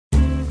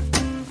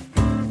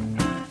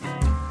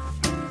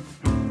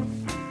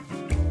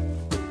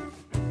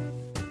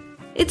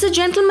It's a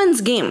gentleman's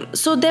game,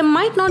 so there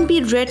might not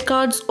be red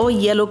cards or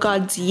yellow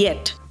cards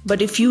yet.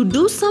 But if you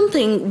do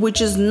something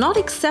which is not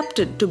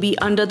accepted to be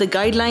under the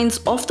guidelines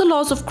of the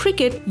laws of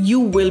cricket, you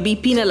will be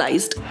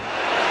penalised.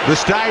 The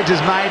stage is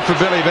made for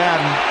Billy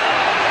Bowden.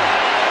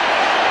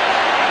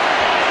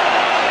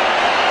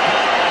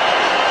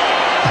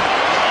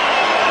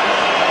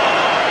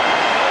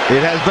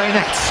 It has been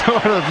that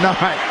sort of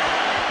night.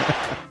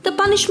 The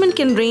punishment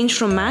can range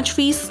from match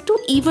fees to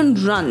even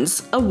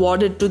runs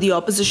awarded to the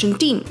opposition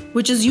team,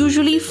 which is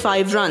usually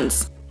 5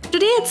 runs.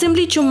 Today at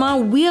SImbly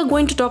Chumma, we are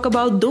going to talk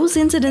about those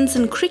incidents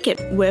in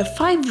cricket where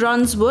 5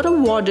 runs were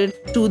awarded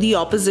to the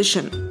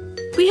opposition.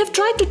 We have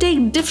tried to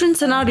take different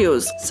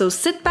scenarios, so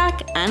sit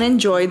back and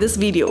enjoy this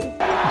video.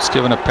 It's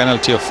given a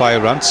penalty of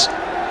 5 runs.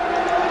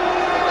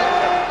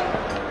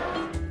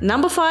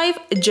 Number 5,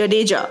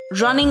 Jadeja,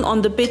 running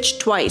on the pitch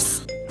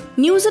twice.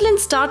 New Zealand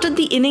started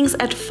the innings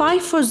at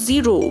 5 for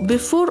 0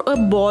 before a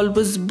ball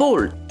was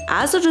bowled,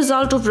 as a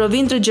result of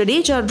Ravindra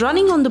Jadeja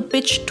running on the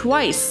pitch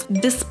twice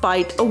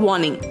despite a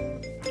warning.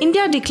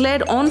 India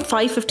declared on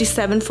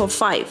 557 for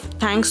 5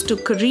 thanks to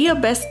career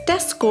best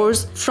test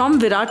scores from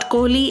Virat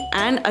Kohli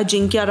and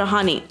Ajinkya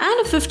Rahane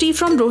and a 50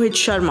 from Rohit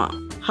Sharma.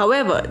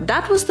 However,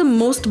 that was the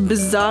most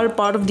bizarre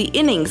part of the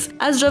innings,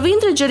 as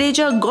Ravindra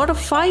Jadeja got a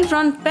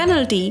 5-run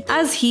penalty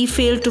as he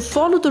failed to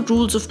follow the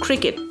rules of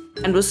cricket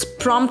and was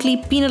promptly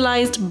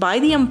penalised by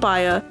the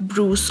umpire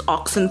Bruce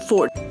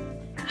Oxenford.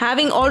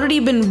 Having already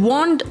been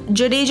warned,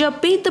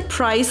 Jadeja paid the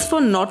price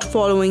for not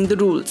following the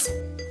rules.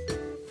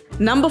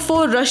 Number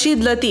 4, Rashid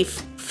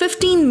Latif,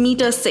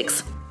 15-meter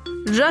 6.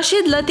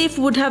 Rashid Latif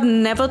would have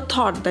never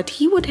thought that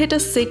he would hit a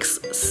 6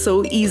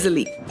 so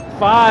easily.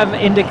 5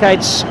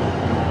 indicates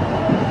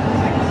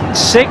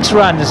 6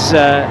 runs,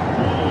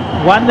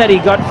 1 that he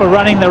got for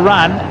running the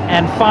run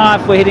and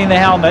 5 for hitting the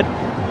helmet.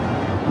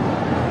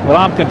 Well,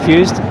 I'm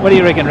confused. What do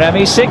you reckon,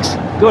 Rami? 6?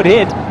 Good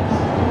hit.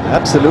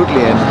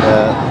 Absolutely,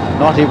 and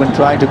not even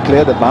trying to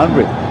clear the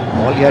boundary.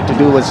 All he had to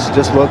do was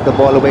just work the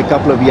ball away a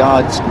couple of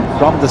yards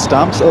from the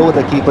stumps over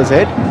the keeper's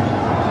head.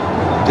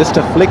 Just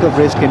a flick of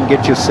wrist can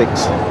get you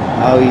 6.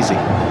 How easy.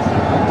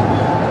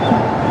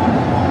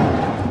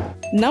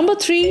 Number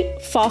 3,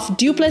 Faf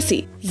du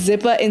Plessis,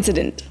 zipper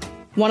incident.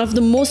 One of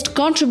the most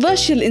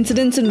controversial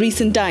incidents in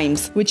recent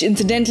times, which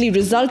incidentally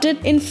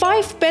resulted in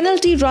 5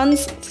 penalty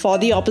runs for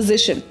the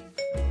opposition.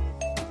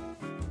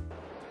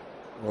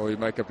 Well, you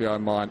make up your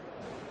own mind.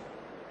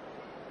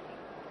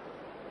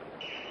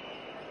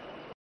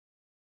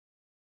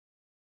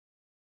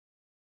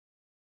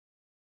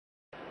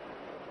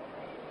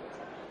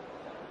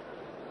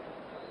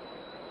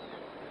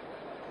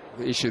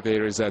 The issue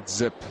there is that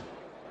zip.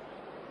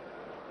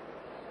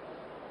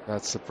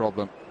 That's the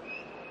problem.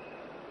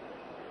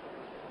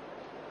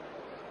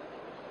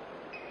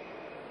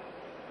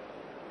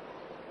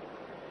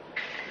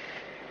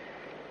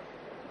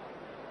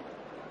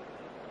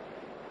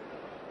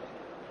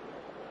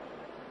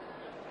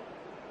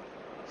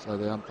 So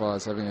the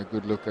umpire's having a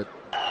good look at.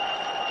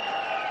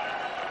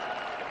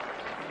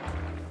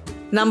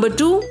 Number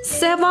 2,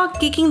 Sehwag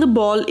kicking the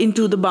ball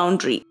into the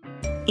boundary.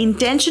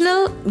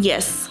 Intentional?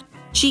 Yes.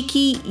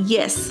 Cheeky?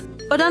 Yes.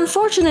 But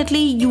unfortunately,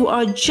 you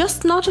are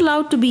just not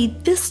allowed to be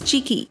this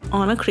cheeky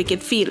on a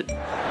cricket field.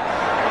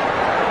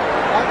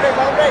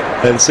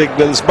 And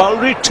signals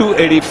boundary,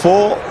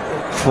 284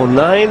 for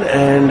 9,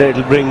 and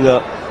it'll bring.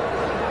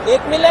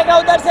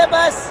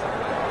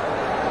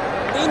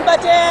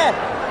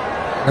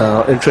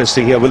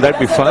 Interesting here. Will that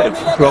be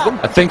 5, Robin?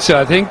 I think so.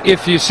 I think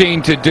if you're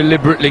seen to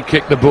deliberately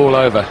kick the ball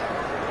over.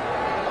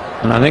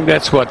 And I think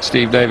that's what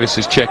Steve Davis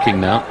is checking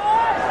now.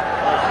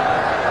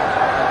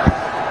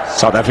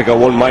 South Africa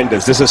won't mind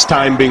this. This is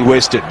time being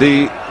wasted.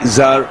 These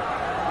are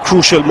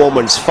crucial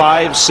moments.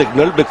 5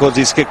 signal because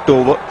he's kicked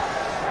over.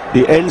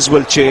 The ends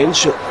will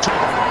change. He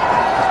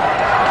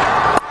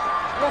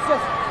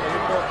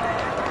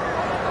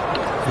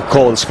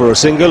calls for a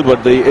single,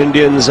 but the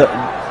Indians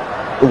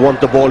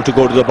want the ball to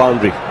go to the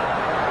boundary.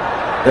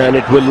 And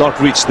it will not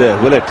reach there,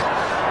 will it?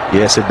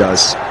 Yes, it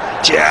does.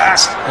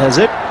 Just has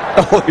it.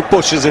 Oh, he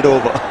pushes it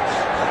over.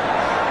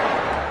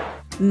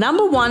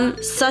 Number 1,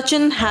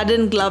 Sachin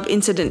Haddon glove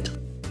incident.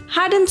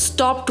 Haddon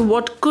stopped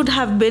what could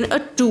have been a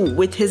 2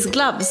 with his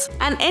gloves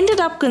and ended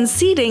up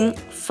conceding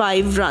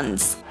 5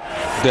 runs.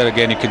 There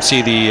again, you can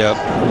see the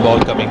ball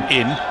coming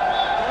in.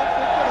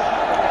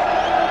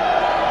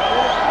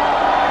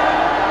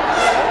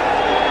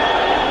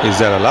 Is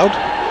that allowed?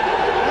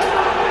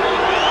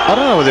 I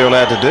don't know whether you're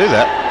allowed to do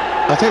that.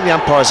 I think the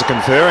umpires are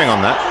conferring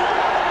on that.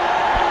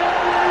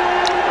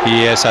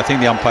 Yes, I think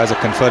the umpires are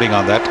conferring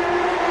on that.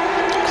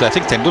 Because I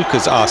think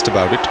Tendulkar's asked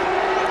about it.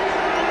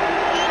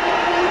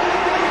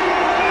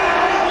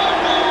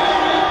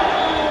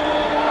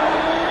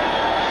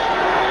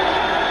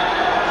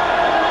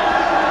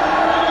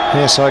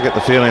 Yes, I get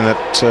the feeling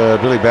that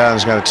Billy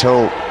Bowden's going to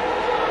tell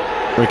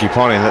Ricky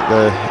Ponting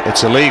that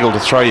it's illegal to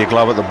throw your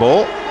glove at the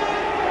ball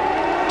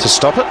to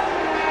stop it.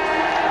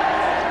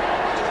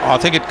 I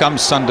think it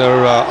comes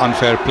under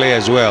unfair play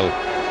as well.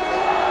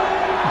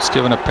 It's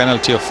given a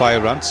penalty of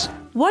 5 runs.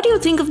 What do you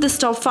think of this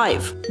top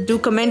 5? Do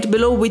comment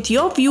below with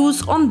your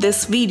views on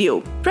this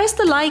video. Press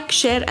the like,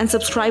 share and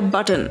subscribe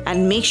button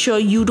and make sure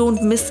you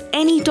don't miss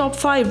any top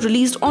 5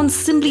 released on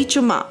SImbly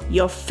Chumma,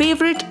 your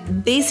favorite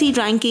Desi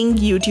ranking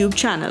YouTube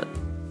channel.